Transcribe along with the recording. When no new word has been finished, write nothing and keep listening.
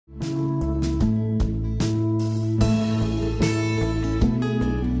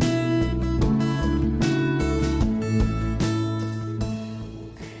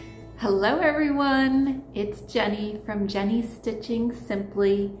it's Jenny from Jenny Stitching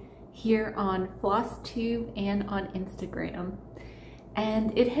Simply here on Flosstube and on Instagram.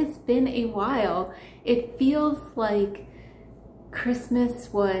 And it has been a while. It feels like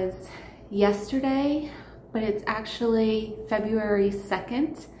Christmas was yesterday, but it's actually February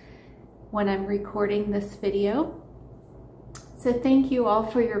 2nd when I'm recording this video. So thank you all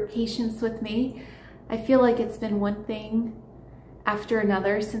for your patience with me. I feel like it's been one thing after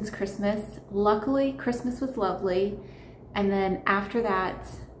another since Christmas. Luckily, Christmas was lovely. And then after that,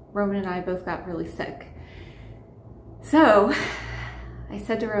 Roman and I both got really sick. So I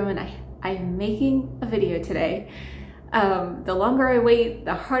said to Roman, I'm making a video today. The longer I wait,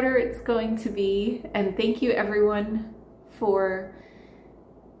 the harder it's going to be. And thank you everyone for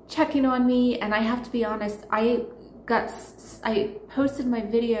checking on me. And I have to be honest, I posted my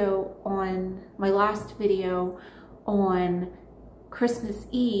video on, my last video on Christmas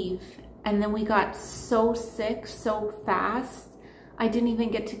Eve, and then we got so sick so fast, I didn't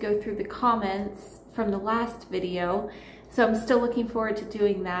even get to go through the comments from the last video. So I'm still looking forward to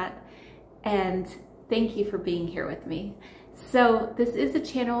doing that, and thank you for being here with me. So this is a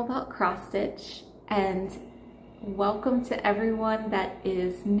channel about cross stitch, and welcome to everyone that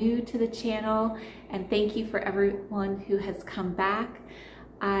is new to the channel, and thank you for everyone who has come back.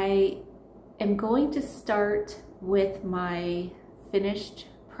 I am going to start with my finished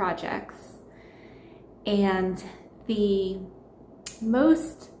projects, and the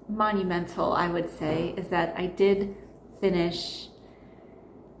most monumental, I would say, is that I did finish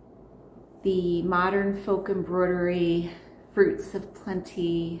the Modern Folk Embroidery Fruits of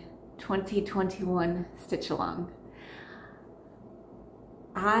Plenty 2021 stitch along.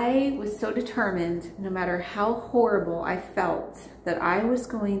 I was so determined, no matter how horrible I felt, that I was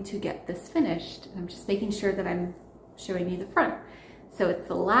going to get this finished. I'm just making sure that I'm showing you the front. So it's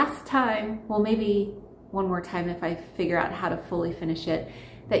the last time, well, maybe one more time if I figure out how to fully finish it,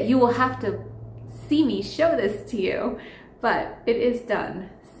 that you will have to see me show this to you, but it is done.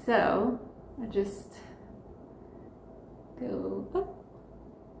 So I just go up.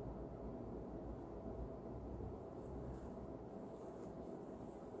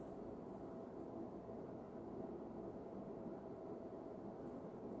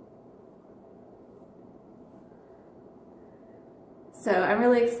 So I'm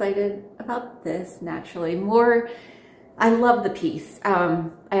really excited about this, naturally. I love the piece.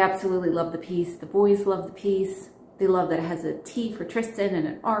 I absolutely love the piece. The boys love the piece. They love that it has a T for Tristan and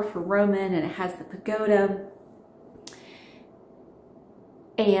an R for Roman, and it has the pagoda.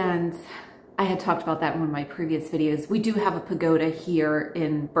 And I had talked about that in one of my previous videos. We do have a pagoda here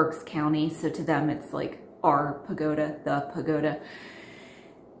in Berks County, so to them it's like our pagoda, the pagoda.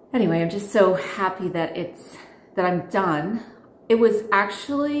 Anyway, I'm just so happy that I'm done. It was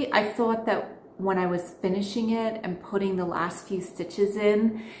actually, I thought that when I was finishing it and putting the last few stitches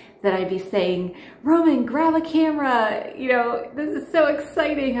in, that I'd be saying, Roman, grab a camera, you know, this is so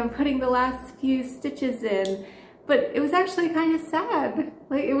exciting, I'm putting the last few stitches in. But it was actually kind of sad.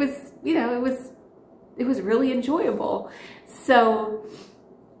 Like, it was, you know, it was really enjoyable. So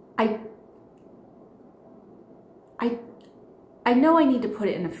I know I need to put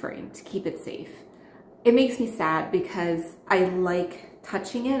it in a frame to keep it safe. It makes me sad because I like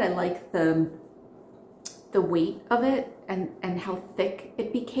touching it. I like the weight of it and how thick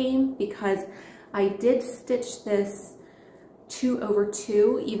it became, because I did stitch this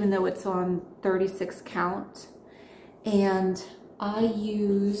 2/2, even though it's on 36 count. And I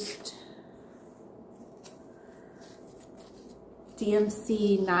used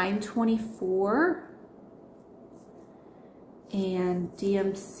DMC 924 and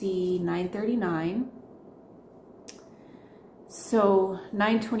DMC 939. So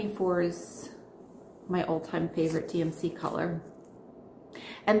 924 is my all-time favorite DMC color.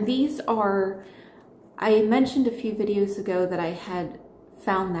 And these are, I mentioned a few videos ago that I had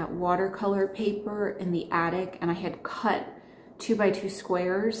found that watercolor paper in the attic, and I had cut 2x2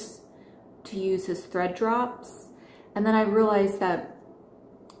 squares to use as thread drops. And then I realized that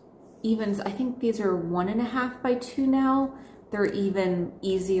evens, I think these are 1.5x2 now. They're even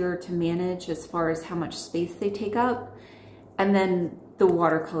easier to manage as far as how much space they take up. And then the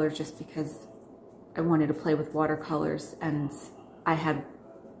watercolors, just because I wanted to play with watercolors, and I had,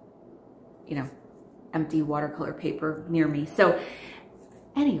 you know, empty watercolor paper near me. So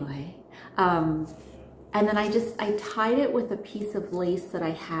anyway, and then I tied it with a piece of lace that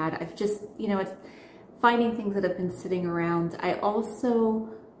I had. I've just, you know, it's finding things that have been sitting around. I also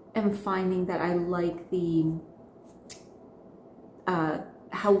am finding that I like the,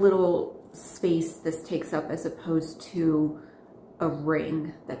 how little space this takes up as opposed to a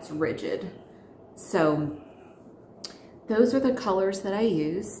ring that's rigid. So those are the colors that I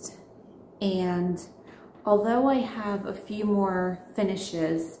used. And although I have a few more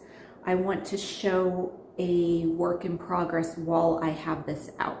finishes, I want to show a work in progress while I have this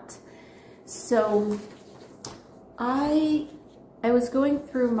out. So I was going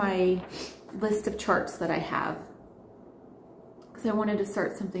through my list of charts that I have because I wanted to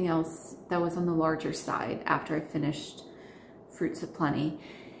start something else that was on the larger side after I finished Fruits of Plenty.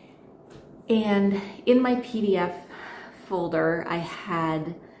 And in my PDF folder, I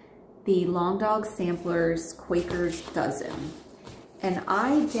had the Long Dog Samplers Quaker's Dozen. And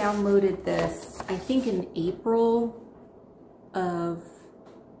I downloaded this, I think in April of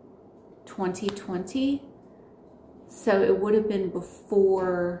 2020. So it would have been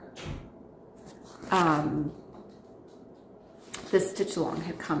before the Stitch Along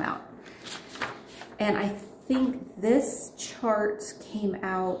had come out. And I think this chart came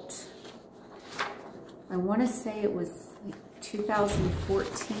out, I want to say it was like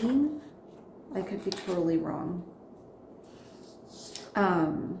 2014. I could be totally wrong.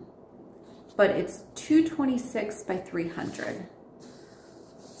 But it's 226 by 300.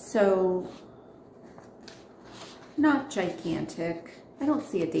 So not gigantic. I don't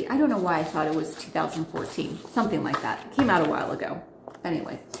see a date. I don't know why I thought it was 2014, something like that. It came out a while ago.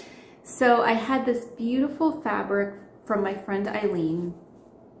 Anyway, so I had this beautiful fabric from my friend Eileen,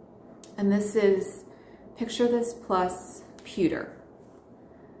 and this is Picture This Plus Pewter.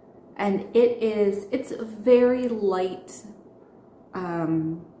 And it's a very light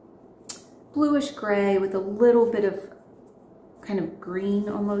bluish gray with a little bit of kind of green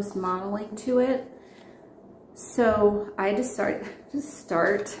almost modeling to it. So I just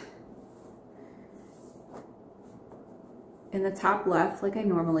start in the top left like I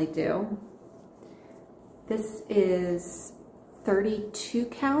normally do. This is 32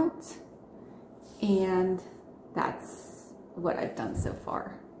 count, and that's what I've done so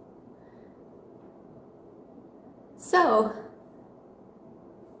far. So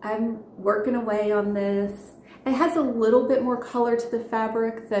I'm working away on this. It has a little bit more color to the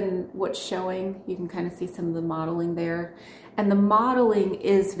fabric than what's showing. You can kind of see some of the modeling there. And the modeling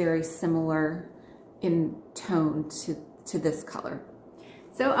is very similar in tone to this color.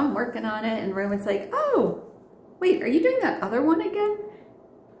 So I'm working on it, and Roman's like, oh, wait, are you doing that other one again?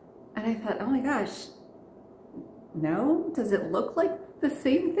 And I thought, oh my gosh, no, does it look like the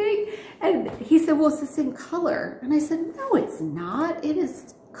same thing? And he said, well, it's the same color. And I said, no, it's not. It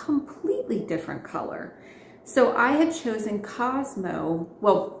is completely different color. So I had chosen Cosmo.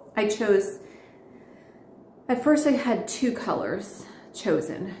 Well, at first I had two colors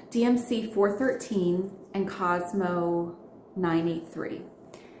chosen, DMC 413 and Cosmo 983.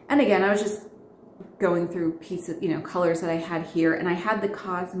 And again, I was just going through pieces, colors that I had here, and I had the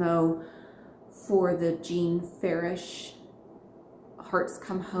Cosmo for the Jean Farish Hearts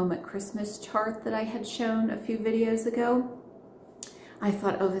Come Home at Christmas chart that I had shown a few videos ago. I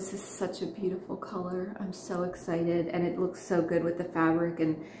thought, oh, this is such a beautiful color. I'm so excited, and it looks so good with the fabric.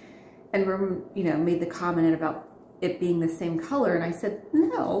 And Roman, made the comment about it being the same color, and I said,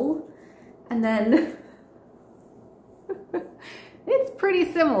 no. And then it's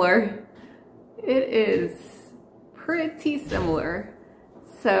pretty similar. It is pretty similar.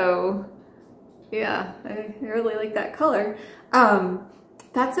 So yeah, I really like that color.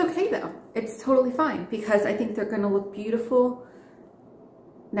 That's okay though. It's totally fine because I think they're gonna look beautiful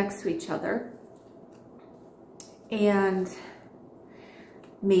next to each other, and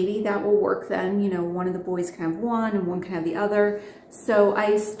maybe that will work then. One of the boys can have one and one can have the other. So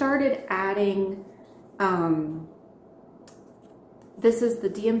I started adding, this is the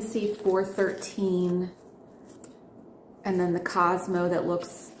DMC 413, and then the Cosmo that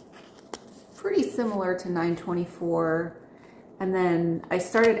looks pretty similar to 924. And then I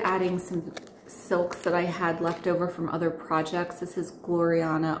started adding some silks that I had left over from other projects. This is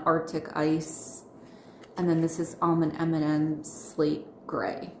Gloriana Arctic Ice, and then this is Almond M&M Slate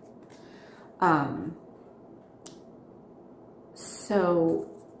Gray.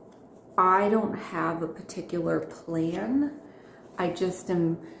 So I don't have a particular plan. I just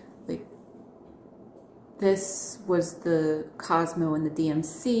am like, this was the Cosmo and the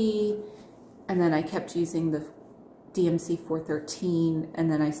DMC, and then I kept using the DMC 413,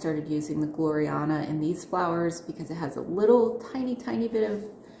 and then I started using the Gloriana in these flowers because it has a little tiny bit of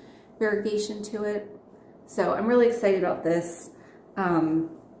variegation to it. So I'm really excited about this. I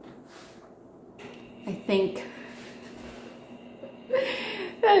think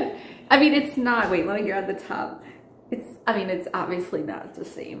that, it's not, wait, let me grab the top. It's obviously not the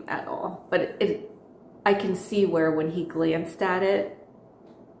same at all, but I can see where when he glanced at it,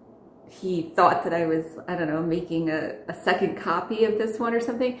 he thought that I was, I don't know, making a second copy of this one or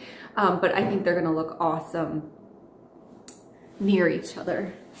something. But I think they're gonna look awesome near each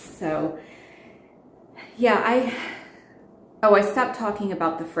other. So yeah, I stopped talking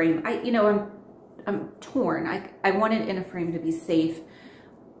about the frame. I'm torn. I want it in a frame to be safe.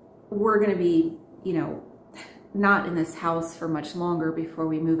 We're gonna be, you know, not in this house for much longer before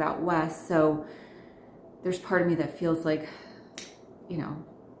we move out west. So there's part of me that feels like, you know,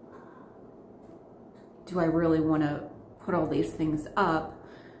 do I really want to put all these things up?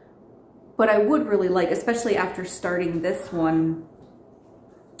 But I would really like, especially after starting this one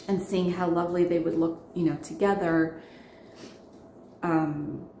and seeing how lovely they would look, you know, together,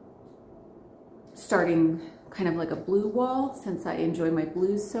 starting kind of like a blue wall, since I enjoy my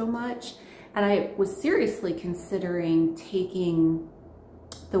blues so much. And I was seriously considering taking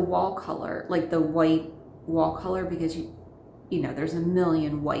the wall color, like the white wall color, because you know, there's a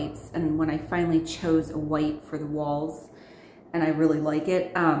million whites. And when I finally chose a white for the walls, and I really like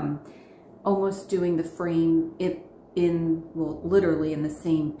it, almost doing the frame well, literally in the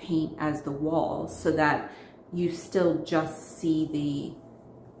same paint as the walls, so that you still just see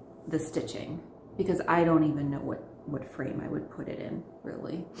the stitching, because I don't even know what frame I would put it in,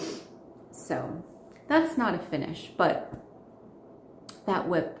 really. So that's not a finish, but that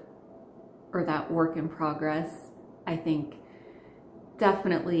whip, or that work in progress, I think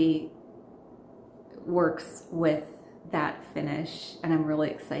definitely works with that finish, and I'm really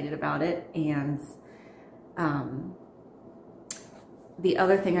excited about it. And the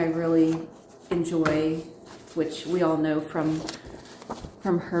other thing I really enjoy, which we all know from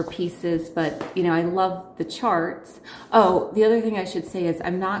her pieces, but you know, I love the charts. Oh, the other thing I should say is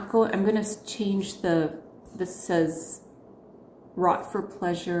I'm going to change this says wrought for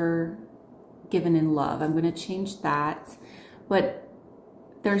pleasure, given in love. I'm going to change that, but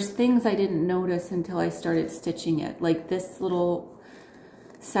there's things I didn't notice until I started stitching it. Like this little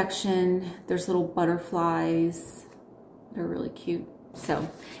section, there's little butterflies. They're really cute. So,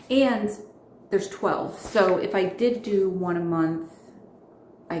 and there's 12. So if I did do one a month,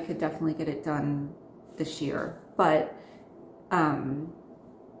 I could definitely get it done this year. But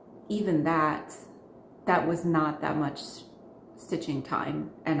even that was not that much stitching time,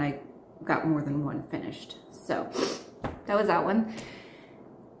 and I got more than one finished. So that was that one.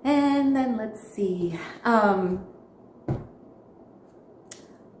 And then let's see,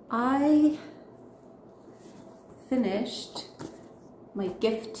 I finished My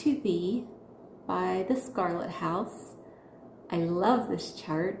Gift to Thee by the Scarlett House. I love this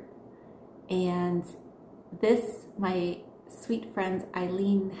chart, and this my sweet friend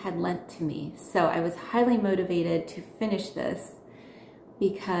Eileen had lent to me, so I was highly motivated to finish this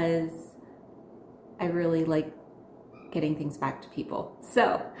because I really like getting things back to people.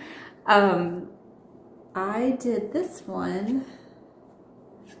 So I did this one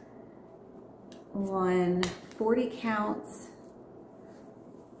 40 counts,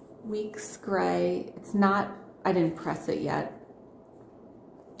 weeks gray. It's not, I didn't press it yet.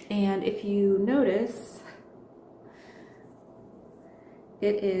 And if you notice,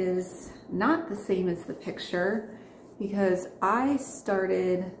 it is not the same as the picture, because I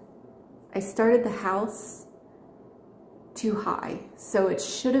started the house too high. So it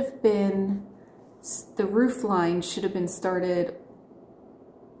should have been, the roof line should have been started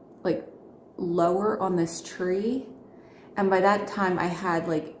like lower on this tree. And by that time I had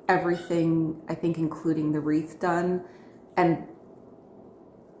like everything, I think including the wreath done, and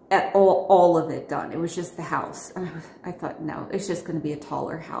all of it done. It was just the house. And I thought, no, it's just gonna be a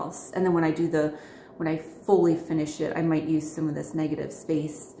taller house. And then when I fully finish it, I might use some of this negative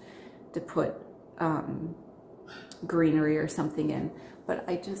space to put greenery or something in. But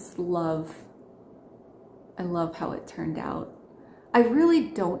I just love how it turned out. I really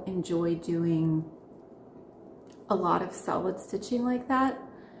don't enjoy doing a lot of solid stitching like that.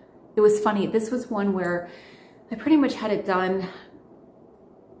 It was funny, this was one where I pretty much had it done,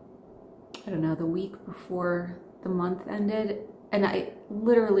 I don't know, the week before the month ended, and I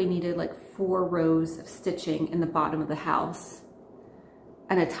literally needed like 4 rows of stitching in the bottom of the house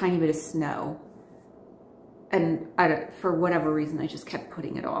and a tiny bit of snow. And for whatever reason, I just kept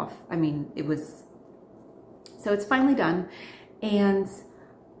putting it off. I mean, so it's finally done. And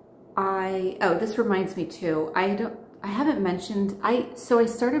oh, this reminds me too, I haven't mentioned, so I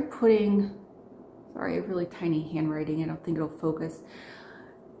started putting, sorry, I have really tiny handwriting, I don't think it'll focus.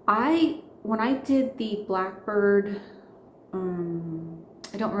 When I did the Blackbird, I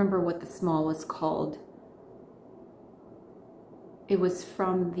don't remember what the small was called. It was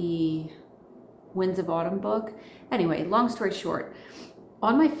from the Winds of Autumn book. Anyway, long story short,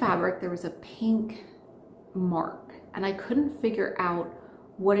 on my fabric there was a pink mark, and I couldn't figure out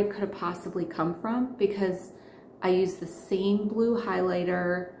what it could have possibly come from because I used the same blue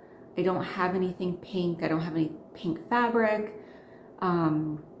highlighter. I don't have anything pink. I don't have any pink fabric.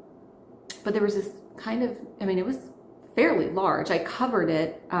 But there was this kind of, I mean, it was fairly large. I covered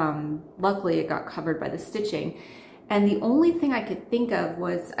it. Luckily it got covered by the stitching. And the only thing I could think of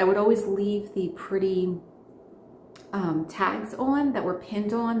was I would always leave the pretty tags on that were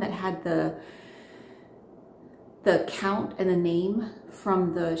pinned on that had the count and the name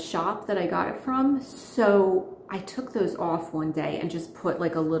from the shop that I got it from. So I took those off one day and just put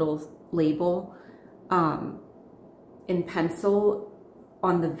like a little label in pencil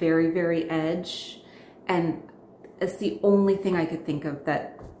on the very, very edge. And it's the only thing I could think of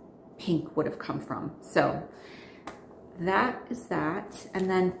that pink would have come from. So that is that. And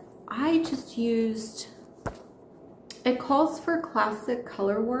then I just used, it calls for Classic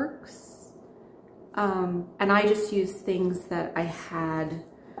Colorworks. And I just used things that I had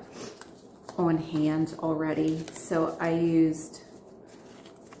on hand already. So I used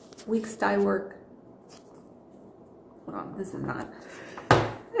Weeks Dye Work. Hold on, this is not,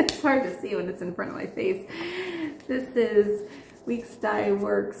 it's hard to see when it's in front of my face. This is Weeks Dye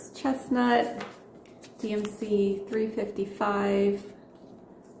Works Chestnut, DMC 355,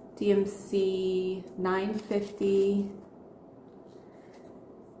 DMC 950,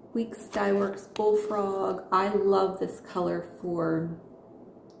 Weeks Dye Works Bullfrog. I love this color for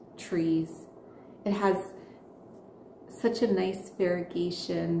trees. It has such a nice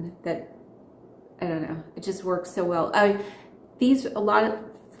variegation that, I don't know, it just works so well. A lot of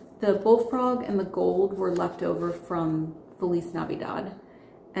the Bullfrog and the gold were left over from Feliz Navidad.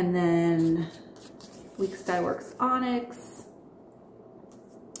 And then Weeks Dye Works Onyx.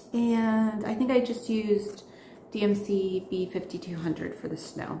 And I think I just used DMC B5200 for the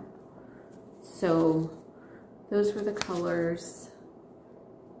snow. So those were the colors.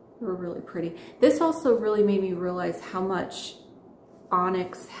 They were really pretty. This also really made me realize how much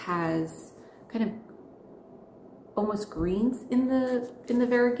Onyx has kind of almost greens in the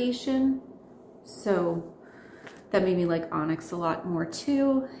variegation. So that made me like Onyx a lot more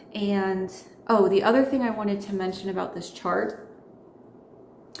too. And oh, the other thing I wanted to mention about this chart,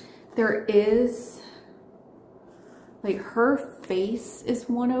 there is like her face is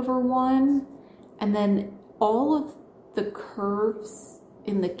 1/1, and then all of the curves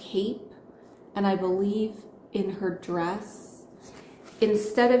in the cape, and I believe in her dress,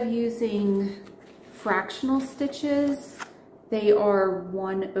 instead of using fractional stitches, they are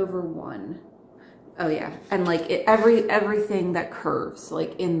 1/1. Oh yeah, and like everything that curves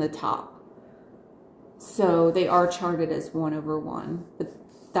like in the top. So they are charted as 1/1, but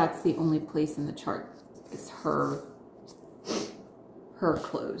that's the only place in the chart is her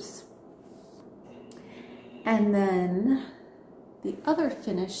clothes. And then the other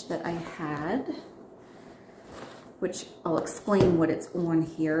finish that I had, which I'll explain what it's on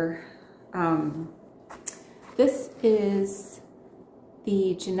here. This is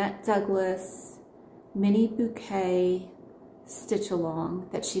the Jeannette Douglas mini bouquet stitch along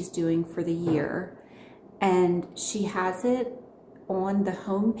that she's doing for the year. And she has it on the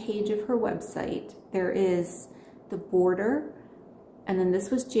home page of her website. There is the border, and then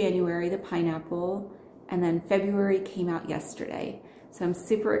this was January, the pineapple, and then February came out yesterday. So I'm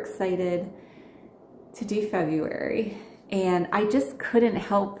super excited to do February, and I just couldn't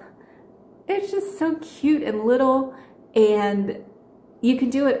help. It's just so cute and little, and you can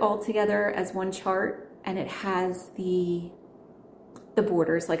do it all together as one chart, and it has the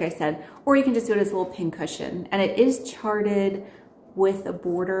borders, like I said, or you can just do it as a little pin cushion, and it is charted with a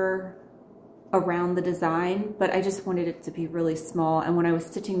border around the design, but I just wanted it to be really small. And when I was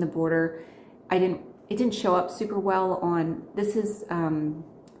stitching the border, it didn't show up super well on, this is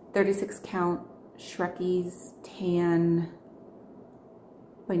 36 count Shrekie's tan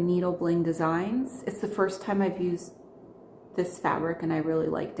by Needle Bling Designs. It's the first time I've used this fabric and I really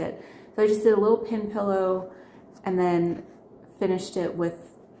liked it. So I just did a little pin pillow and then finished it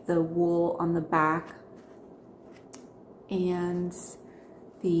with the wool on the back and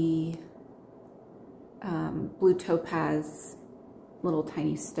the blue topaz little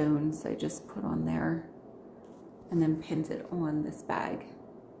tiny stones I just put on there and then pinned it on this bag.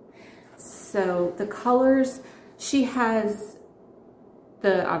 So the colors, she has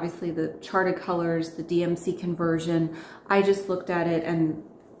obviously the charted colors, the DMC conversion. I just looked at it and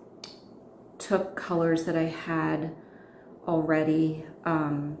took colors that I had already.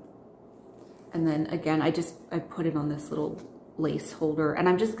 And then again, I put it on this little lace holder, and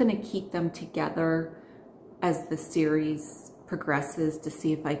I'm just gonna keep them together as the series progresses to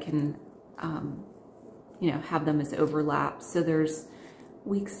see if I can, you know, have them as overlaps. So there's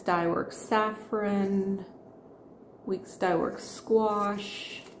Weeks Dye Works Saffron, Weeks Dye Works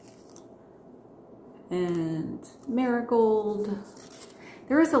Squash, and Marigold.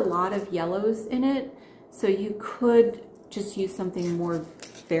 There is a lot of yellows in it, so you could just use something more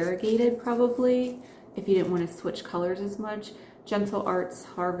variegated probably if you didn't want to switch colors as much. Gentle Arts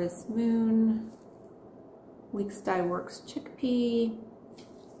Harvest Moon, Weeks Dye Works Chickpea,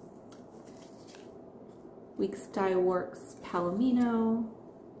 Weeks Dye Works Palomino.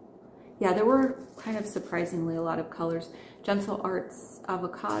 Yeah, there were kind of surprisingly a lot of colors. Gentle Arts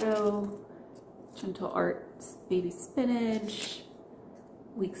Avocado, Gentle Arts Baby Spinach,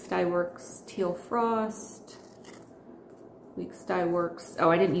 Weeks Dye Works Teal Frost, Weeks Dye Works,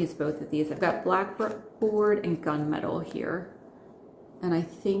 oh, I didn't use both of these. I've got Blackboard and Gunmetal here. And I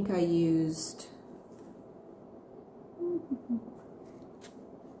think I used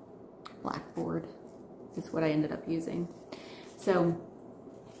Blackboard is what I ended up using. So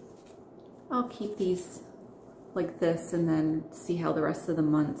I'll keep these like this and then see how the rest of the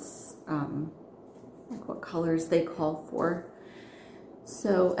months, like what colors they call for.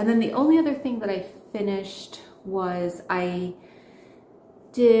 So, and then the only other thing that I finished was I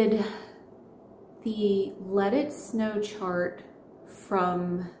did the Let It Snow chart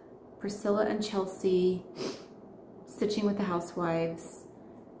from Priscilla and Chelsea Stitching with the Housewives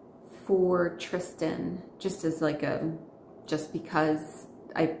for Tristan, just as like just because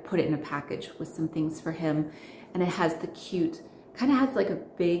I put it in a package with some things for him. And it has the cute, kind of has like a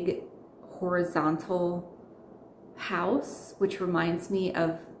big horizontal house, which reminds me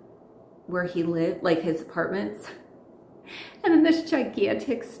of where he lived, like his apartments. And then this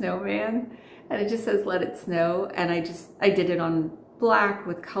gigantic snowman, and it just says Let It Snow. And I did it on black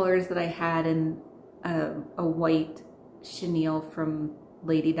with colors that I had, and a white chenille from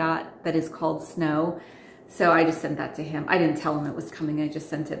Lady Dot that is called Snow. So I just sent that to him. I didn't tell him it was coming, I just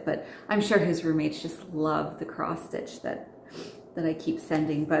sent it, but I'm sure his roommates just love the cross stitch that I keep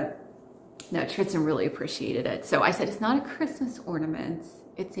sending. But no, Tristan really appreciated it. So I said, it's not a Christmas ornament,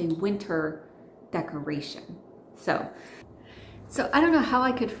 it's a winter decoration. So I don't know how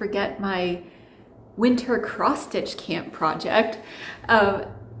I could forget my winter cross stitch camp project.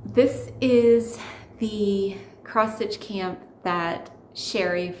 This is the cross stitch camp that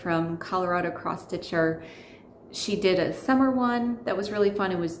Sherry from Colorado Cross Stitcher, she did a summer one that was really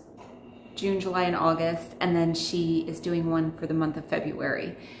fun. It was June, July, and August, and then she is doing one for the month of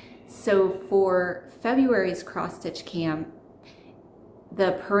February. So for February's cross stitch camp,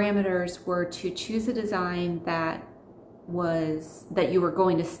 the parameters were to choose a design that you were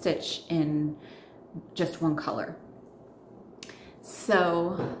going to stitch in just one color.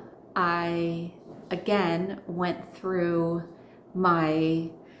 So I again went through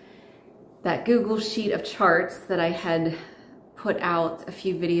that Google sheet of charts that I had put out a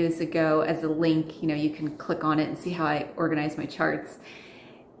few videos ago as a link. You know, you can click on it and see how I organize my charts.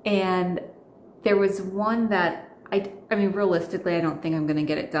 And there was one that I mean, realistically, I don't think I'm gonna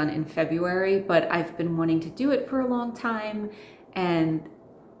get it done in February, but I've been wanting to do it for a long time, and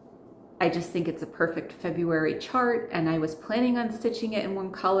I just think it's a perfect February chart, and I was planning on stitching it in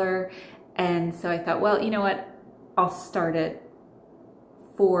one color. And so I thought, well, you know what, I'll start it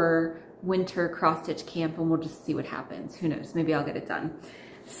for winter cross stitch camp and we'll just see what happens. Who knows, maybe I'll get it done.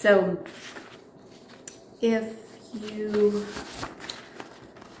 So if you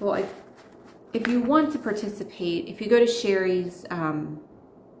want to participate, if you go to Sherry's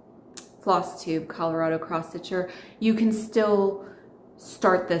Flosstube Colorado Cross Stitcher, you can still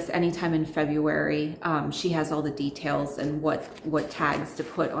start this anytime in February. She has all the details and what tags to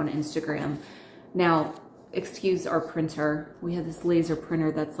put on Instagram. Now, excuse our printer. We have this laser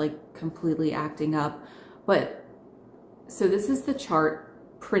printer that's like completely acting up. But so this is the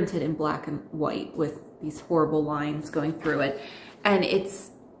chart printed in black and white with these horrible lines going through it. And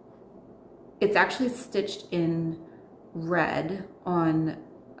it's actually stitched in red on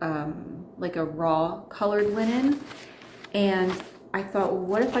like a raw colored linen. And I thought, well,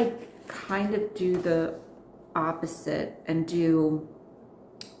 what if I kind of do the opposite and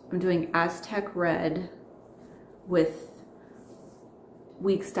I'm doing Aztec red with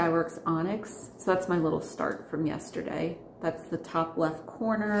Weeks Dye Works Onyx. So that's my little start from yesterday. That's the top left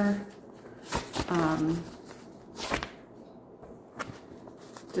corner.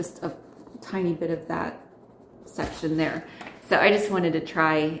 Just a tiny bit of that section there. So I just wanted to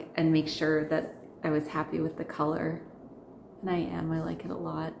try and make sure that I was happy with the color. And I am, I like it a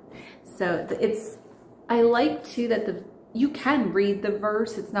lot. So I like too that you can read the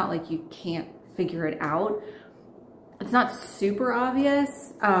verse. It's not like you can't figure it out. it's not super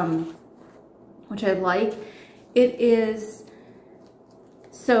obvious, which I like. It is,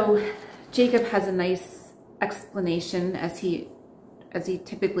 so Jacob has a nice explanation, as he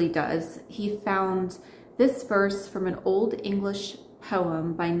typically does. He found this verse from an old English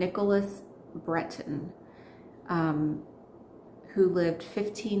poem by Nicholas Breton, who lived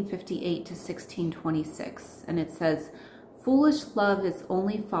 1558 to 1626. And it says, "Foolish love is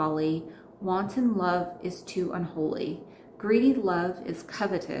only folly, wanton love is too unholy. Greedy love is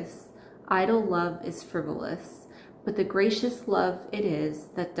covetous, idle love is frivolous. But the gracious love it is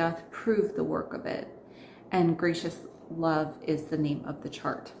that doth prove the work of it." And gracious love is the name of the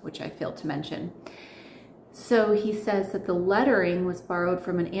chart, which I failed to mention. So he says that the lettering was borrowed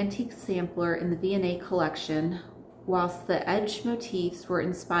from an antique sampler in the V&A collection, whilst the edge motifs were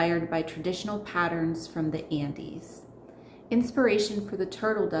inspired by traditional patterns from the Andes. Inspiration for the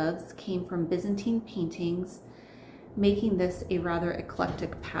turtle doves came from Byzantine paintings, making this a rather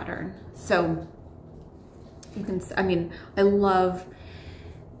eclectic pattern. So you can, I mean, I love,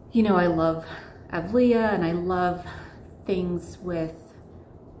 you know, I love Avlia, and I love things with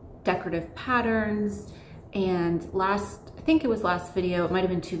decorative patterns. And I think it was last video, it might have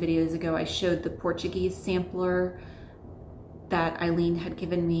been 2 videos ago, I showed the Portuguese sampler that Eileen had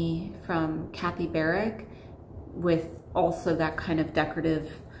given me from Kathy Barrick, with also that kind of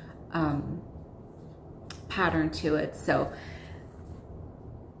decorative pattern to it. So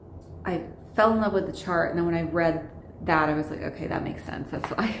I fell in love with the chart, and then when I read that, I was like, okay, that makes sense. That's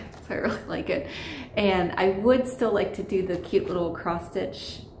why I really like it. And I would still like to do the cute little cross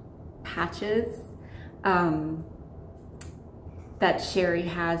stitch patches that Sherry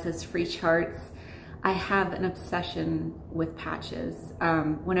has as free charts. I have an obsession with patches.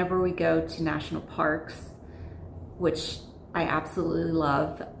 Whenever we go to national parks, which I absolutely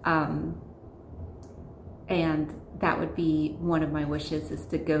love, and that would be one of my wishes, is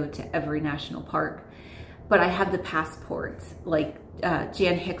to go to every national park. But I have the passport, like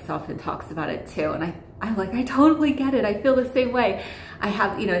Jan Hicks often talks about it too, and I totally get it. I feel the same way. I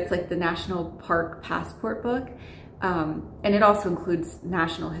have, you know, it's like the National Park Passport book, and it also includes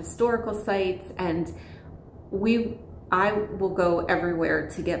national historical sites, and I will go everywhere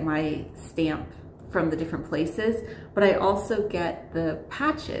to get my stamp from the different places, but I also get the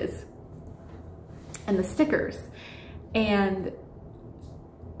patches and the stickers. And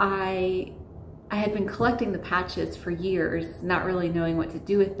I had been collecting the patches for years, not really knowing what to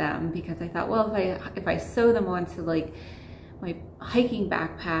do with them, because I thought, well, if I sew them onto like my hiking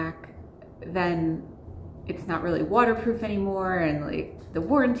backpack, then it's not really waterproof anymore, and like the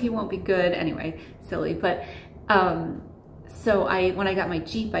warranty won't be good. Anyway, silly. But so when I got my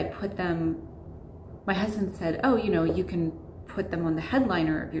Jeep, I put them, my husband said, oh, you know, you can put them on the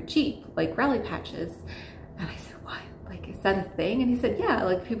headliner of your Jeep, like rally patches. And I said, what? Like, is that a thing? And he said, yeah,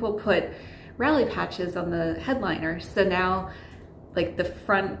 like people put rally patches on the headliner. So now, like, the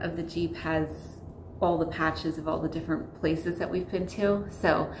front of the Jeep has all the patches of all the different places that we've been to.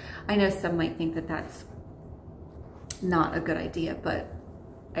 So I know some might think that that's not a good idea, but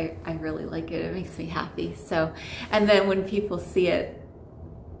I really like it. It makes me happy. So, and then when people see it,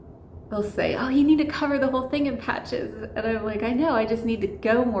 they'll say, oh, you need to cover the whole thing in patches. And I'm like, I know, I just need to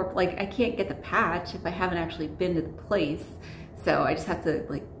go more, like, I can't get the patch if I haven't actually been to the place. So I just have to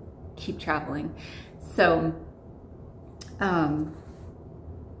like keep traveling. So,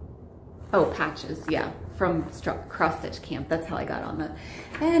 oh, patches, yeah, from cross stitch camp. That's how I got on the,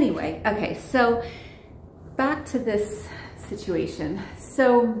 anyway, okay, so back to this situation.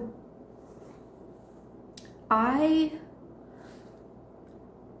 So I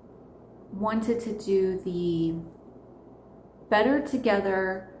wanted to do the Better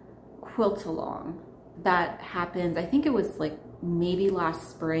Together quilt along that happened, I think it was like maybe last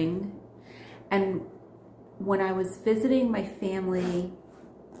spring. And when I was visiting my family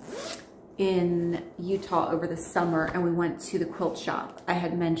in Utah over the summer and we went to the quilt shop, I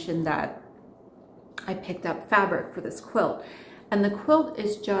had mentioned that I picked up fabric for this quilt. And the quilt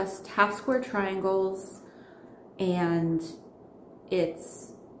is just half square triangles, and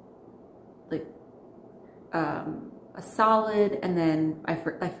it's like a solid, and then I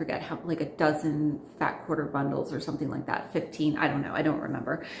forget how, like a dozen fat quarter bundles or something like that, 15, I don't know, I don't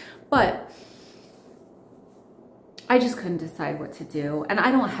remember. But I just couldn't decide what to do. And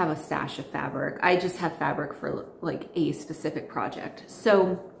I don't have a stash of fabric. I just have fabric for like a specific project.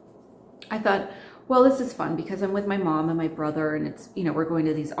 So I thought, well, this is fun because I'm with my mom and my brother, and it's, you know, we're going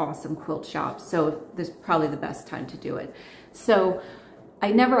to these awesome quilt shops. So this is probably the best time to do it. So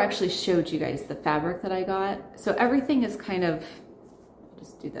I never actually showed you guys the fabric that I got. So everything is kind of,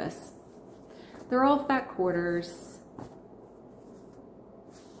 just do this. They're all fat quarters.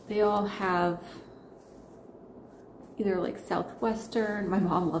 they all have either like Southwestern. My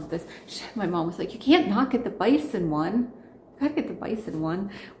mom loved this. My mom was like, you can't not get the bison one. You gotta get the bison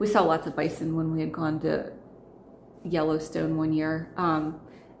one. We saw lots of bison when we had gone to Yellowstone one year.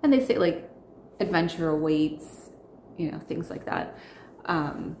 And they say like adventure awaits, you know, things like that.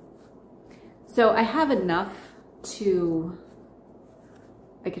 So I have enough to,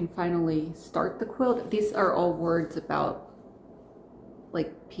 I can finally start the quilt. These are all words about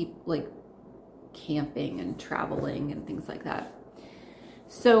like people, like camping and traveling and things like that.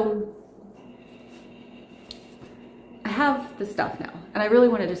 So I have the stuff now and I really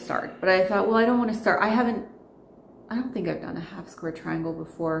wanted to start, but I thought, well, I don't want to start. I don't think I've done a half square triangle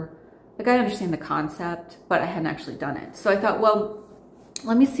before. Like I understand the concept, but I hadn't actually done it. So I thought, well,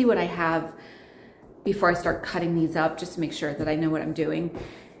 let me see what I have before I start cutting these up, just to make sure that I know what I'm doing.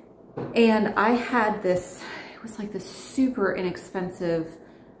 And I had this, it was like this super inexpensive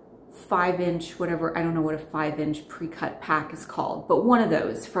 5-inch, whatever, I don't know what a 5-inch pre-cut pack is called, but one of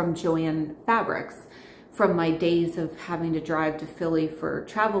those from Joann Fabrics from my days of having to drive to Philly for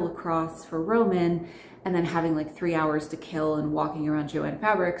travel across for Roman and then having like 3 hours to kill and walking around Joann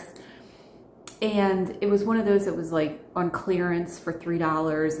Fabrics. And it was one of those that was like on clearance for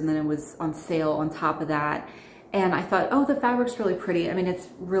 $3 and then it was on sale on top of that. And I thought, oh, the fabric's really pretty. I mean, it's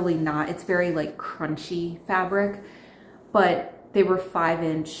really not, it's very like crunchy fabric, but they were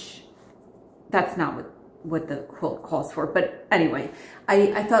 5-inch. That's not what the quilt calls for. But anyway,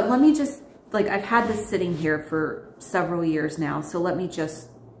 I thought, let me just, like, I've had this sitting here for several years now, so let me just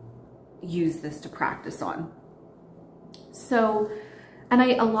use this to practice on. So, and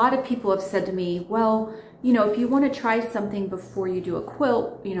a lot of people have said to me, well, you know, if you want to try something before you do a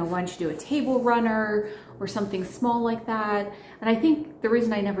quilt, you know, why don't you do a table runner or something small like that? And I think the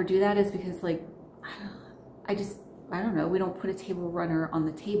reason I never do that is because, like, I don't know, we don't put a table runner on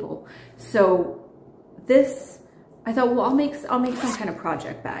the table. So this, I thought, well, I'll make some kind of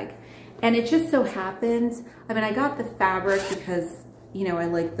project bag. And it just so happens, I mean, I got the fabric because, you know, I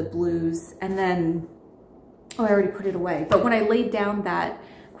like the blues, and then, oh, I already put it away. But when I laid down that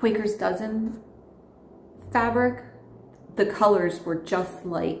Quaker's Dozen fabric, the colors were just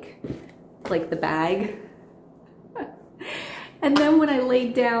like the bag. And then when I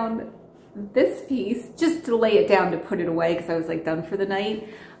laid down this piece, just to lay it down to put it away because I was like done for the night,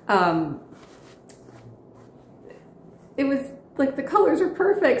 it was like the colors were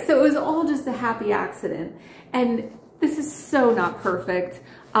perfect. So it was all just a happy accident. And this is so not perfect.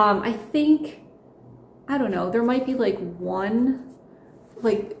 I think, I don't know, there might be like one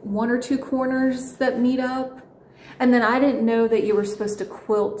or two corners that meet up. And then I didn't know that you were supposed to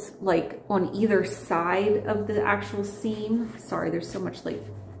quilt like on either side of the actual seam. Sorry, there's so much like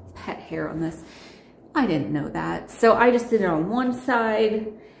pet hair on this. I didn't know that. So I just did it on one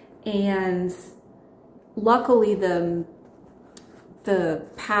side, and luckily the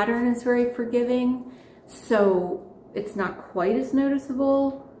pattern is very forgiving, so it's not quite as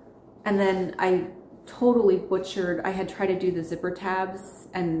noticeable. And then I totally butchered, I had tried to do the zipper tabs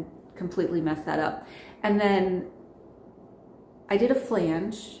and completely messed that up. And then I did a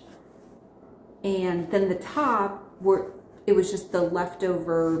flange, and then the top it was just the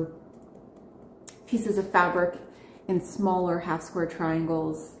leftover pieces of fabric in smaller half square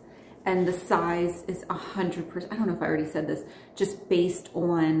triangles, and the size is 100%, I don't know if I already said this, just based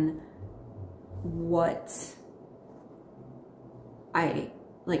on what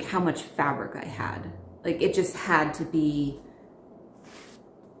like how much fabric I had. Like it just had to be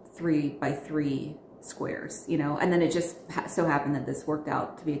 3 by 3 squares, you know, and then it just so happened that this worked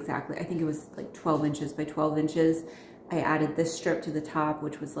out to be exactly, I think it was like 12 inches by 12 inches. I added this strip to the top,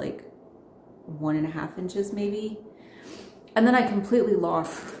 which was like 1.5 inches maybe. And then I completely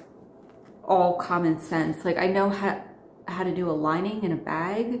lost all common sense. Like I know how to do a lining in a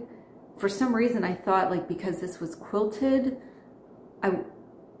bag. For some reason I thought, like, because this was quilted, I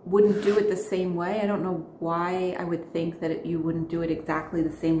wouldn't do it the same way. I don't know why I would think that you wouldn't do it exactly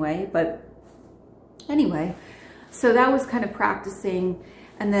the same way, but anyway, so that was kind of practicing.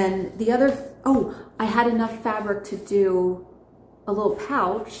 And then the other, oh, I had enough fabric to do a little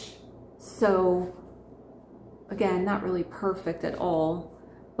pouch. So again, not really perfect at all,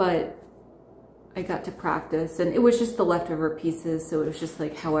 but I got to practice, and it was just the leftover pieces. So it was just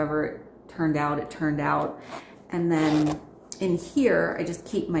like, however it turned out, it turned out. And then in here, I just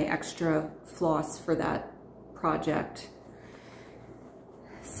keep my extra floss for that project.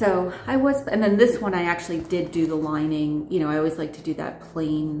 So I was, and then this one I actually did do the lining. You know, I always like to do that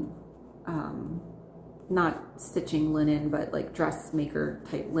plain, not stitching linen, but like dressmaker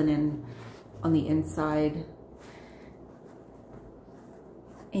type linen on the inside.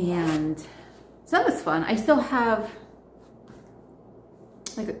 And so that was fun. I still have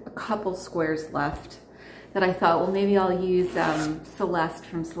like a couple squares left that I thought, well, maybe I'll use Celeste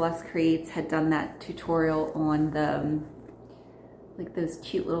from Celeste Creates had done that tutorial on the like those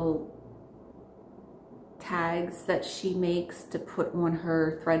cute little tags that she makes to put on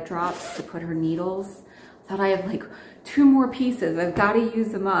her thread drops to put her needles. I thought I have like 2 more pieces. I've got to use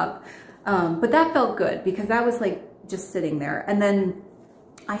them up. But that felt good because that was like just sitting there. And then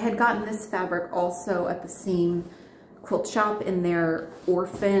I had gotten this fabric also at the same quilt shop in their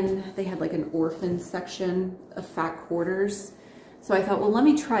orphan. They had like an orphan section of fat quarters. So I thought, well, let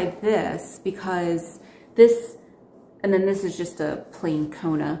me try this because this, and then this is just a plain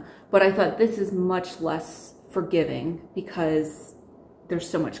Kona, but I thought this is much less forgiving because there's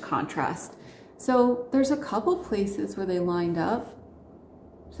so much contrast. So there's a couple places where they lined up.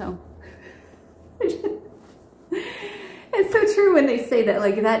 So it's so true when they say that,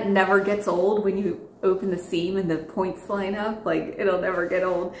 like, that never gets old when you open the seam and the points line up, like it'll never get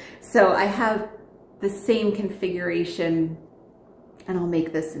old. So I have the same configuration and I'll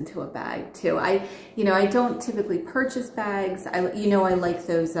make this into a bag too. I don't typically purchase bags. I like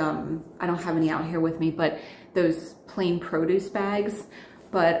those, I don't have any out here with me, but those plain produce bags.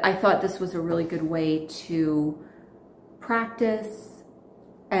 But I thought this was a really good way to practice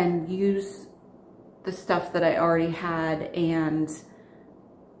and use the stuff that I already had, and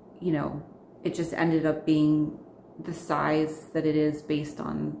you know, it just ended up being the size that it is based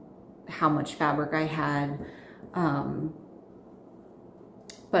on how much fabric I had.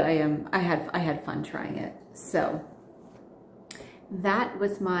 But I had fun trying it. So that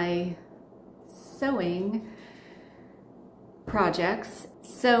was my sewing projects.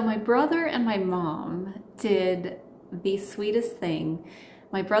 So my brother and my mom did the sweetest thing.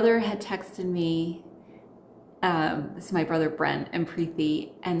 My brother had texted me, this is my brother Brent and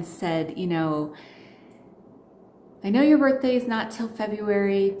Preeti, and said, you know, I know your birthday is not till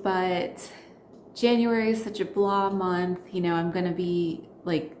February, but January is such a blah month. You know, I'm gonna be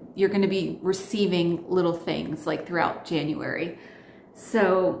like, you're gonna be receiving little things like throughout January.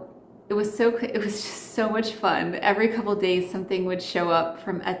 So it was just so much fun. Every couple of days something would show up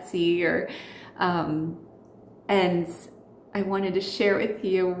from Etsy or, and I wanted to share with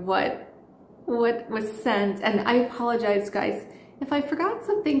you what was sent. And I apologize, guys, if I forgot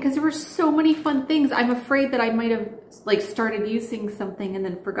something, because there were so many fun things. I'm afraid that I might have like started using something and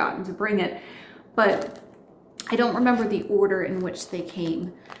then forgotten to bring it, but I don't remember the order in which they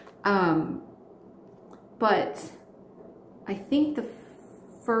came. But I think the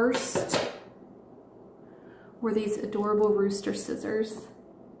first were these adorable rooster scissors.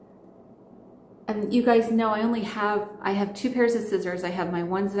 And you guys know I have 2 pairs of scissors. I have my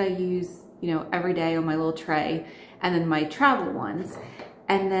ones that I use, you know, every day on my little tray, and then my travel ones.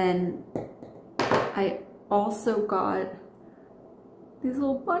 And then I also got these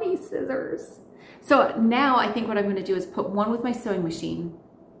little bunny scissors. So now I think what I'm gonna do is put one with my sewing machine,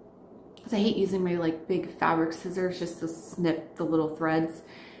 because I hate using my like big fabric scissors just to snip the little threads.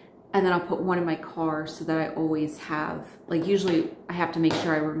 And then I'll put one in my car so that I always have, like, usually I have to make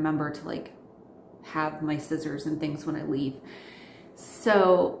sure I remember to like have my scissors and things when I leave.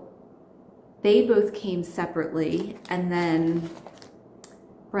 So they both came separately, and then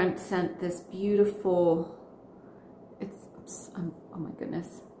Brent sent this beautiful, oh my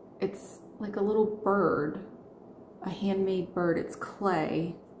goodness, it's like a little bird, a handmade bird. It's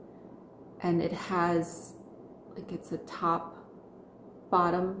clay, and it has like, it's a top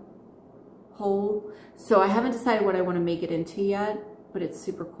bottom hole. So I haven't decided what I want to make it into yet, but it's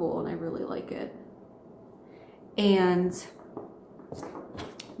super cool and I really like it. And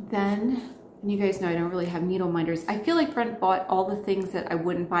then, and you guys know I don't really have needle minders. I feel like Brent bought all the things that I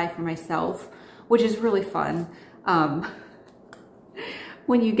wouldn't buy for myself, which is really fun.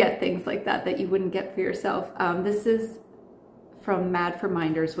 When you get things like that you wouldn't get for yourself. This is from Mad for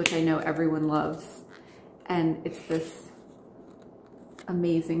Minders, which I know everyone loves. And it's this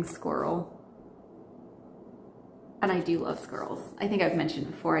amazing squirrel. And I do love squirrels. I think I've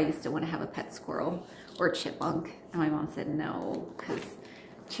mentioned before, I used to want to have a pet squirrel or chipmunk. And my mom said no, because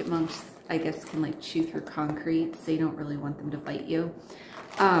chipmunks, I guess, can like chew through concrete, so you don't really want them to bite you.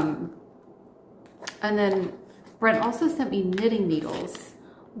 And then Brent also sent me knitting needles,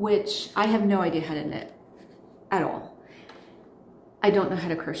 which I have no idea how to knit at all. I don't know how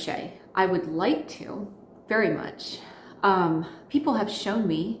to crochet. I would like to, very much. People have shown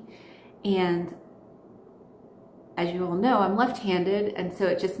me, and as you all know, I'm left-handed, and so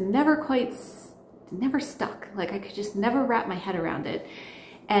it just never stuck. Like, I could just never wrap my head around it.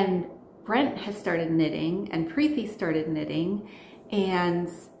 And Brent has started knitting, and Preeti started knitting, and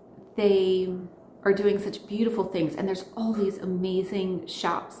they are doing such beautiful things. And there's all these amazing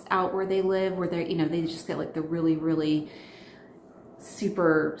shops out where they live, where they're, you know, they just get like the really, really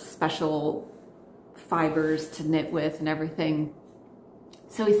super special fibers to knit with and everything.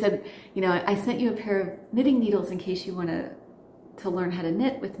 So he said, you know, I sent you a pair of knitting needles in case you want to learn how to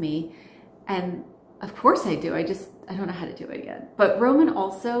knit with me. And of course I do. I don't know how to do it yet. But Roman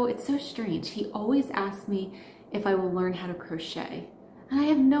also, it's so strange. He always asks me if I will learn how to crochet. And I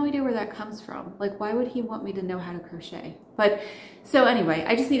have no idea where that comes from. Like, why would he want me to know how to crochet? But so anyway,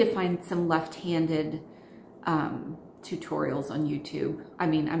 I just need to find some left-handed tutorials on YouTube. I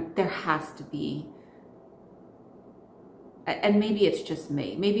mean, there has to be. And maybe it's just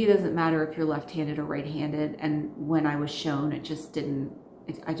me. Maybe it doesn't matter if you're left-handed or right-handed. And when I was shown, it just didn't,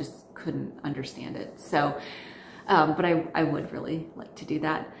 I just couldn't understand it. So, but I would really like to do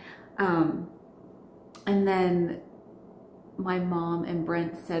that. And then my mom and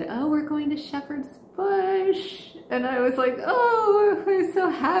Brent said, oh, we're going to Shepherd's Bush. And I was like, oh, I'm so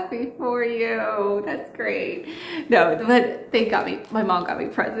happy for you. That's great. No, but they got me, my mom got me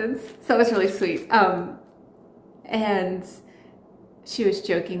presents. So it was really sweet. And she was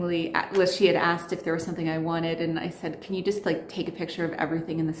jokingly, well, she had asked if there was something I wanted. And I said, can you just like take a picture of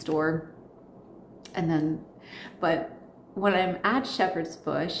everything in the store? And then, but when I'm at Shepherd's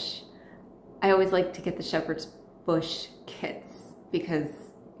Bush, I always like to get the Shepherd's Bush kits because,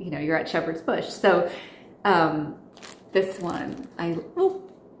 you know, you're at Shepherd's Bush. So this one, I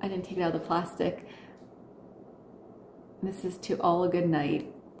didn't take it out of the plastic. This is To All a Good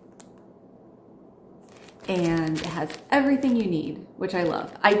Night. And it has everything you need, which I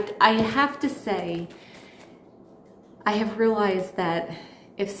love. I have to say, I have realized that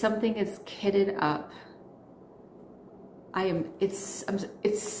if something is kitted up, I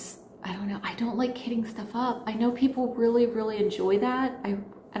don't know, I don't like kitting stuff up. I know people really, really enjoy that. And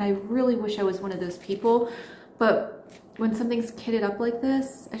I really wish I was one of those people. But when something's kitted up like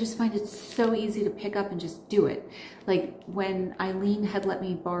this, I just find it so easy to pick up and just do it. Like when Eileen had let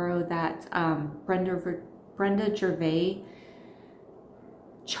me borrow that Brenda Gervais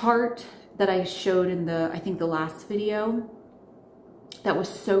chart that I showed in I think the last video, that was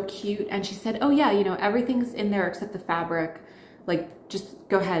so cute. And she said, oh yeah, you know, everything's in there except the fabric. Like, just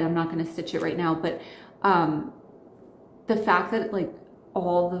go ahead. I'm not going to stitch it right now. But the fact that like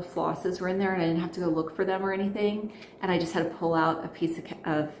all the flosses were in there and I didn't have to go look for them or anything, and I just had to pull out a piece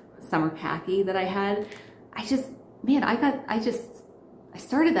of summer khaki that I had. Man, I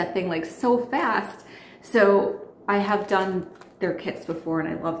started that thing like so fast. So I have done their kits before and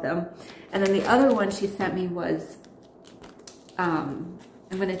I love them. And then the other one she sent me was, I'm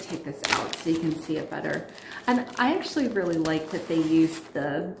going to take this out so you can see it better. And I actually really like that they used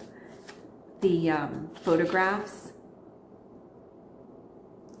the photographs.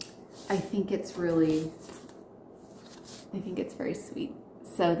 I think it's very sweet.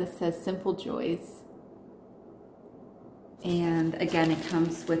 So this says Simple Joys. And again, it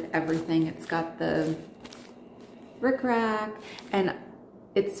comes with everything. It's got the rickrack, and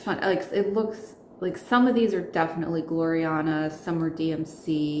it's fun. Like, it looks like some of these are definitely Gloriana, some are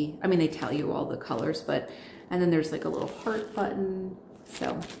DMC. I mean, they tell you all the colors, and then there's like a little heart button.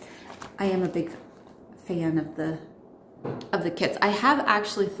 So I am a big fan of the kits. I have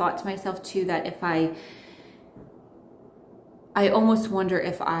actually thought to myself too that if I almost wonder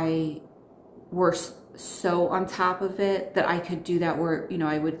if I were so on top of it that I could do that where, you know,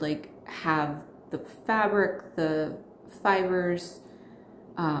 I would like have the fabric, the fibers,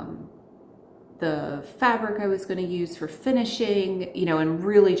 the fabric I was going to use for finishing, you know, and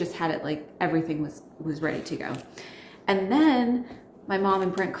really just had it like everything was ready to go. And then my mom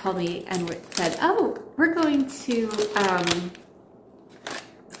and Brent called me and said, oh, we're going to,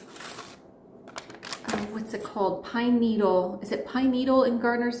 what's it called? Pine Needle. Is it Pine Needle in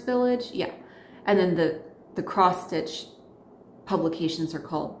Gardener's Village? Yeah. And then the cross stitch publications are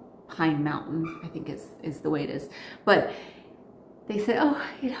called Pine Mountain, I think is the way it is. But they said, oh,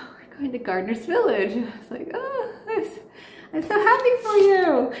 you know, we're going to Gardener's Village. And I was like, oh, I'm so happy for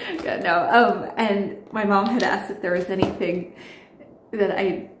you. Yeah, no, and my mom had asked if there was anything that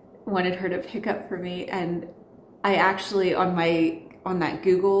I wanted her to pick up for me. And I actually, on that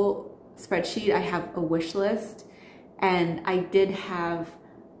Google spreadsheet, I have a wish list. And I did have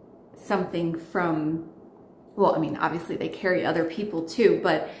something from, well, I mean, obviously they carry other people too,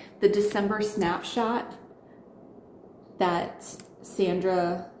 but the December snapshot that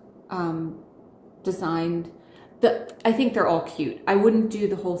Sandra designed, I think they're all cute. I wouldn't do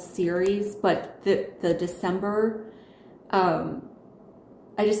the whole series, but the December, I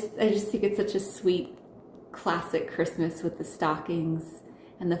just think it's such a sweet classic Christmas with the stockings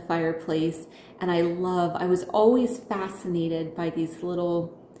and the fireplace. And I was always fascinated by these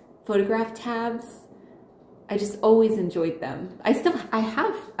little photograph tabs. I just always enjoyed them. I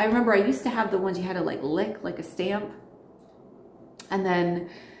remember I used to have the ones you had to like lick like a stamp. And then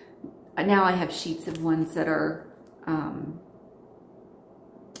now I have sheets of ones that are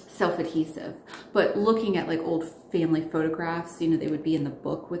self-adhesive. But looking at like old family photographs, you know, they would be in the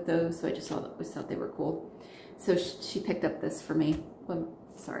book with those. So I just thought they were cool. So she picked up this for me.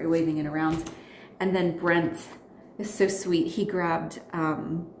 Sorry, waving it around. And then Brent is so sweet. He grabbed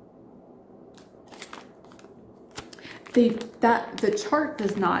the chart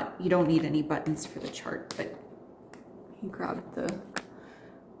does not, you don't need any buttons for the chart, but he grabbed the,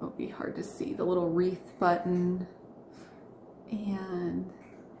 it'll be hard to see, the little wreath button and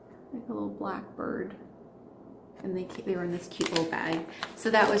like a little blackbird. And they were in this cute little bag. So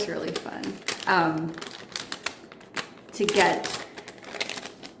that was really fun. To get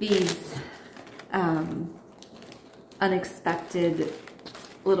these unexpected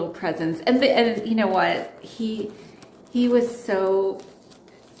little presents. And you know what? He was so,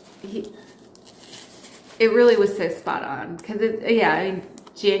 it really was so spot on. Because yeah, I mean,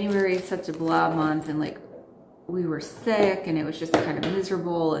 January is such a blah month, and like we were sick and it was just kind of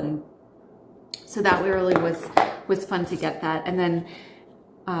miserable, and so that really was fun to get that. And then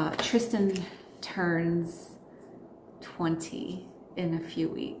Tristan turns 20 in a few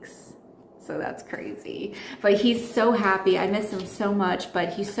weeks, so that's crazy. But he's so happy. I miss him so much,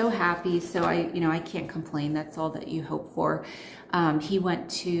 but he's so happy, so I can't complain. That's all that you hope for. He went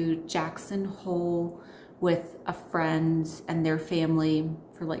to Jackson Hole with a friend and their family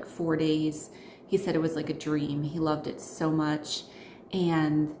for like 4 days. He said it was like a dream. He loved it so much.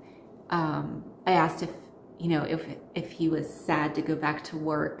 And I asked if he was sad to go back to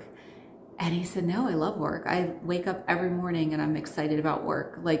work. And he said, no, I love work. I wake up every morning and I'm excited about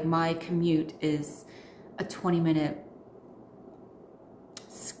work. Like, my commute is a 20-minute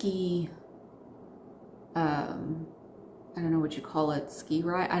ski, I don't know what you call it, ski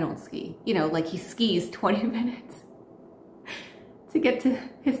ride? I don't ski. You know, like he skis 20 minutes to get to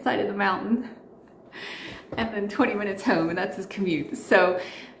his side of the mountain and then 20 minutes home, and that's his commute. So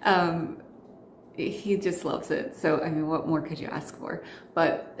he just loves it. So, I mean, what more could you ask for?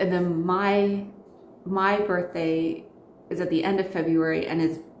 But, and then my birthday is at the end of February, and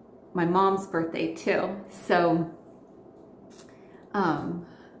is my mom's birthday too. So,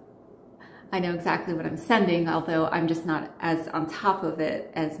 I know exactly what I'm sending, although I'm just not as on top of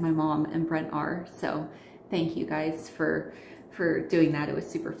it as my mom and Brent are. So thank you guys for doing that. It was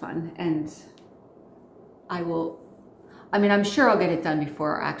super fun. And I'm sure I'll get it done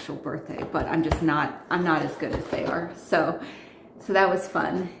before our actual birthday, but I'm not as good as they are. So that was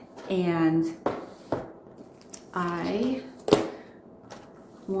fun. And I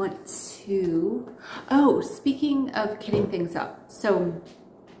want to, speaking of kitting things up. So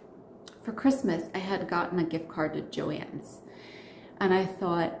for Christmas, I had gotten a gift card to Joann's, and I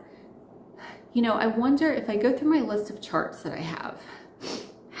thought, I wonder if I go through my list of charts that I have,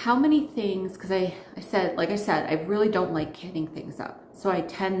 how many things, because I said, I really don't like kitting things up. So I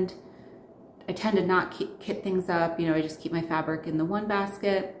tend to not kit things up. I just keep my fabric in the one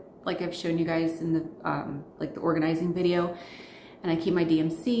basket, like I've shown you guys in the, the organizing video, and I keep my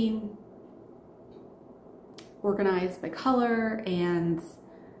DMC organized by color, and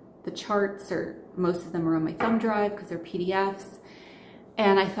the charts most of them are on my thumb drive because they're PDFs.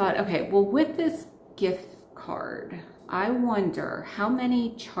 And I thought, okay, well, with this gift card, I wonder how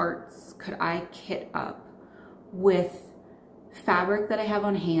many charts could I kit up with fabric that I have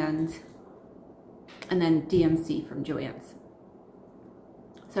on hand and then DMC from Joann's.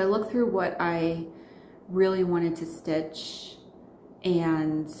 So I looked through what I really wanted to stitch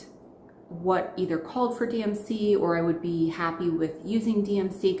and what either called for DMC or I would be happy with using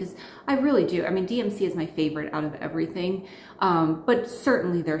DMC, because I really do. I mean, DMC is my favorite out of everything, but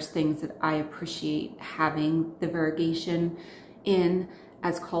certainly there's things that I appreciate having the variegation in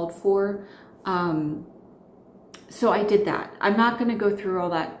as called for. So I did that. I'm not going to go through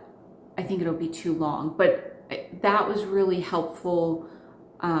all that. I think it'll be too long, but that was really helpful.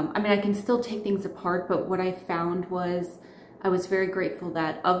 I mean, I can still take things apart, but what I found was I was very grateful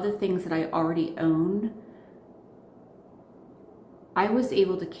that of the things that I already own, I was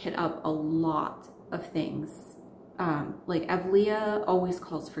able to kit up a lot of things. Like Evlia always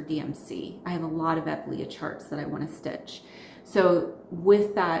calls for DMC. I have a lot of Evlia charts that I want to stitch. So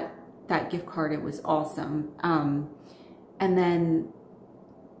with that gift card, it was awesome. And then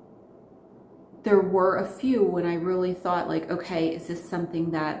there were a few when I really thought, like, okay, is this something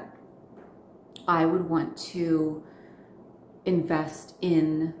that I would want to invest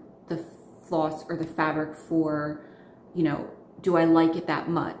in the floss or the fabric for, you know, do I like it that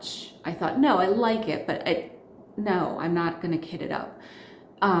much? I thought, no, I like it, but no, I'm not gonna kit it up.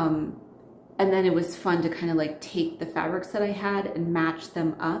 And then it was fun to kind of like take the fabrics that I had and match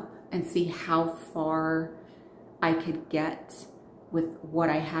them up and see how far I could get with what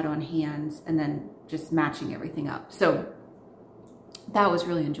I had on hand and then just matching everything up. So that was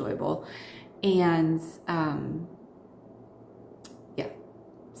really enjoyable. And yeah,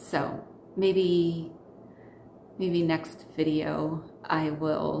 so maybe next video I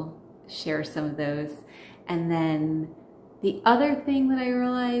will share some of those. And then the other thing that I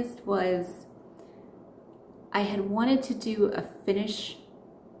realized was I had wanted to do a finish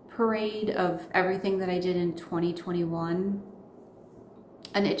parade of everything that I did in 2021,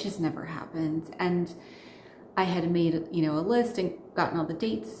 and it just never happened. And I had made, you know, a list and gotten all the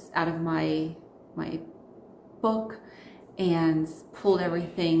dates out of my book and pulled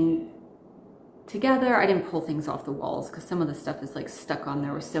everything together. I didn't pull things off the walls because some of the stuff is like stuck on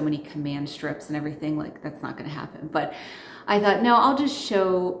there with so many command strips and everything, like that's not going to happen. But I thought, no, I'll just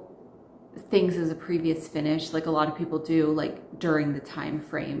show things as a previous finish, like a lot of people do, like during the time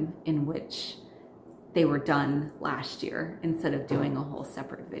frame in which they were done last year, instead of doing a whole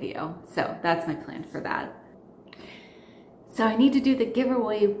separate video. So that's my plan for that. So I need to do the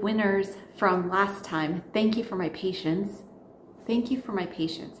giveaway winners from last time. Thank you for my patience. Thank you for my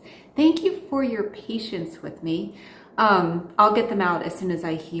patience. Thank you for your patience with me. I'll get them out as soon as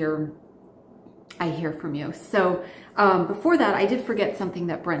I hear from you. So before that, I did forget something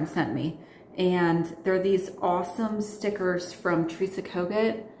that Brent sent me, and they're these awesome stickers from Teresa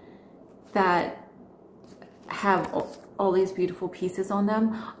Kogut that have all these beautiful pieces on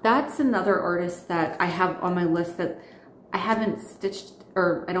them. That's another artist that I have on my list that I haven't stitched,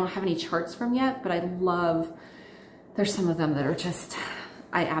 or I don't have any charts from yet, but I love, there's some of them that are just,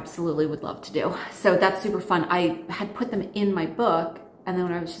 I absolutely would love to do. So that's super fun. I had put them in my book, and then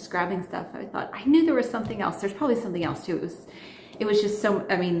when I was just grabbing stuff, I thought, I knew there was something else. There's probably something else too. It was just so,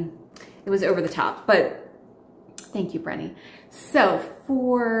 I mean, it was over the top, but thank you, Brenny. So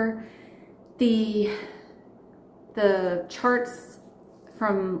for the charts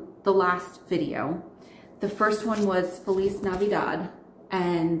from the last video, the first one was Feliz Navidad,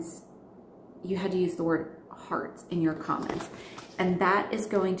 and you had to use the word heart in your comments. And that is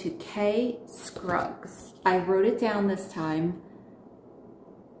going to K Scruggs. I wrote it down this time,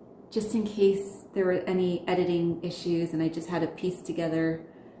 just in case there were any editing issues and I just had to piece together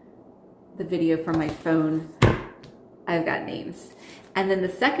the video from my phone. I've got names. And then the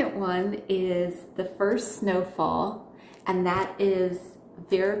second one is the first snowfall, and that is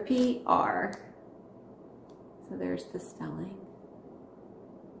Verpi R. So there's the spelling.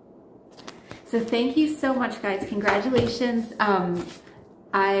 So thank you so much, guys. Congratulations.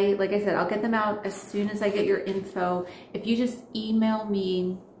 Like I said, I'll get them out as soon as I get your info. If you just email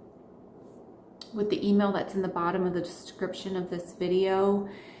me with the email that's in the bottom of the description of this video,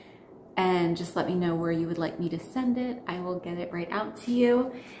 and just let me know where you would like me to send it, I will get it right out to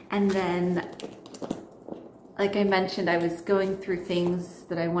you. And then, like I mentioned, I was going through things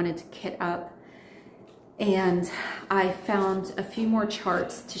that I wanted to kit up, and I found a few more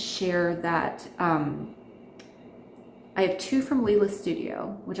charts to share that I have two from Leela's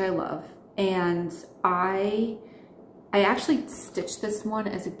Studio, which I love, and I actually stitched this one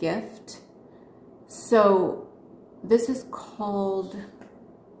as a gift. So this is called,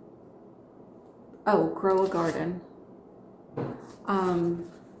 oh, Grow a Garden.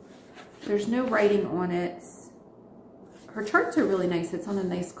 There's no writing on it. Her charts are really nice. It's on a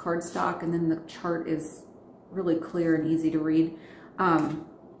nice cardstock, and then the chart is really clear and easy to read.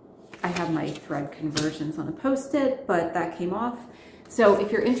 I have my thread conversions on a Post-it, but that came off. So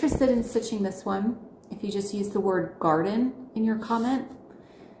if you're interested in stitching this one, if you just use the word garden in your comment,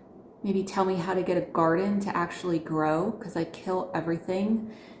 maybe tell me how to get a garden to actually grow, because I kill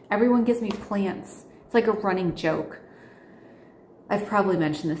everything. Everyone gives me plants. It's like a running joke. I've probably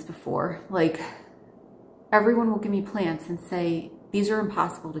mentioned this before. Like, everyone will give me plants and say, these are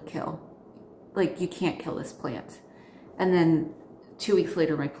impossible to kill. Like, you can't kill this plant. And then 2 weeks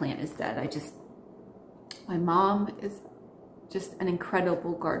later, my plant is dead. My mom is just an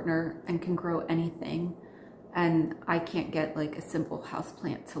incredible gardener and can grow anything. And I can't get like a simple house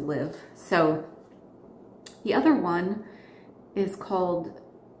plant to live. So the other one is called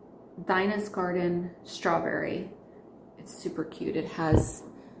Dinah's Garden Strawberry. It's super cute. It has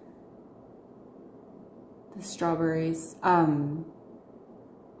the strawberries.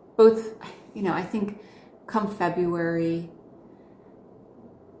 Both, you know, I think come February,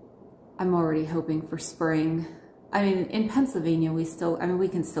 I'm already hoping for spring. I mean, in Pennsylvania, we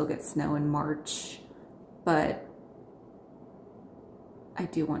can still get snow in March, but I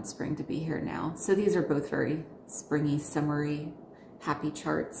do want spring to be here now. So these are both very springy, summery, happy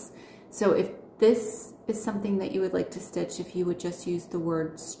charts. So if this is something that you would like to stitch, if you would just use the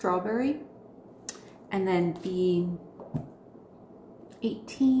word strawberry and then be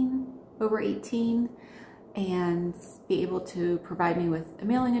 18, over 18, and be able to provide me with a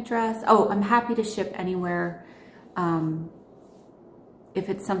mailing address. Oh, I'm happy to ship anywhere. If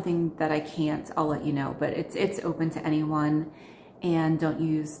it's something that I can't, I'll let you know, but it's open to anyone, and don't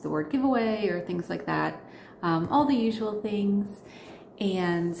use the word giveaway or things like that. All the usual things.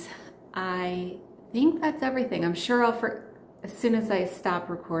 And I think that's everything. I'm sure as soon as I stop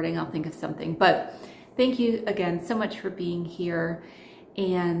recording, I'll think of something, but thank you again so much for being here.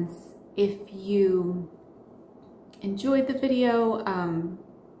 And if you enjoyed the video,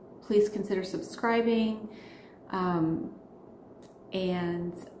 please consider subscribing. And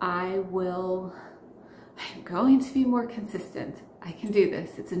I'm going to be more consistent. I can do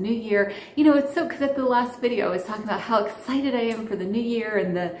this. It's a new year. You know, it's so, because at the last video I was talking about how excited I am for the new year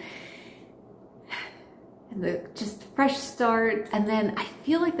and the just fresh start. And then I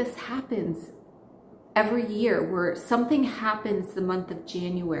feel like this happens every year where something happens the month of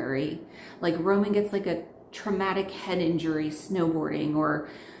January. Like Roman gets like a traumatic head injury snowboarding, or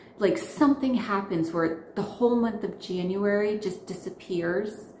like something happens where the whole month of January just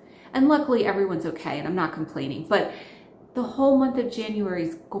disappears. And luckily everyone's okay and I'm not complaining, but the whole month of January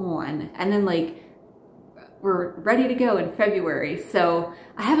is gone. And then like we're ready to go in February. So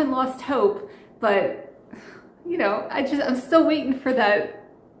I haven't lost hope, but you know, I'm still waiting for that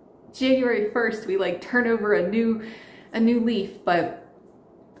January 1st. We like turn over a new leaf, but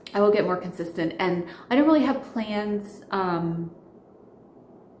I will get more consistent. And I don't really have plans,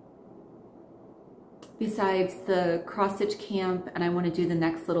 besides the cross stitch camp, and I want to do the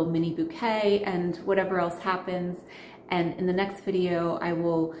next little mini bouquet and whatever else happens. And in the next video, I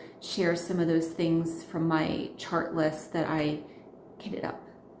will share some of those things from my chart list that I kitted up.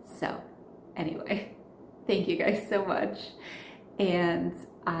 So anyway, thank you guys so much. And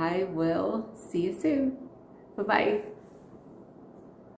I will see you soon. Bye-bye.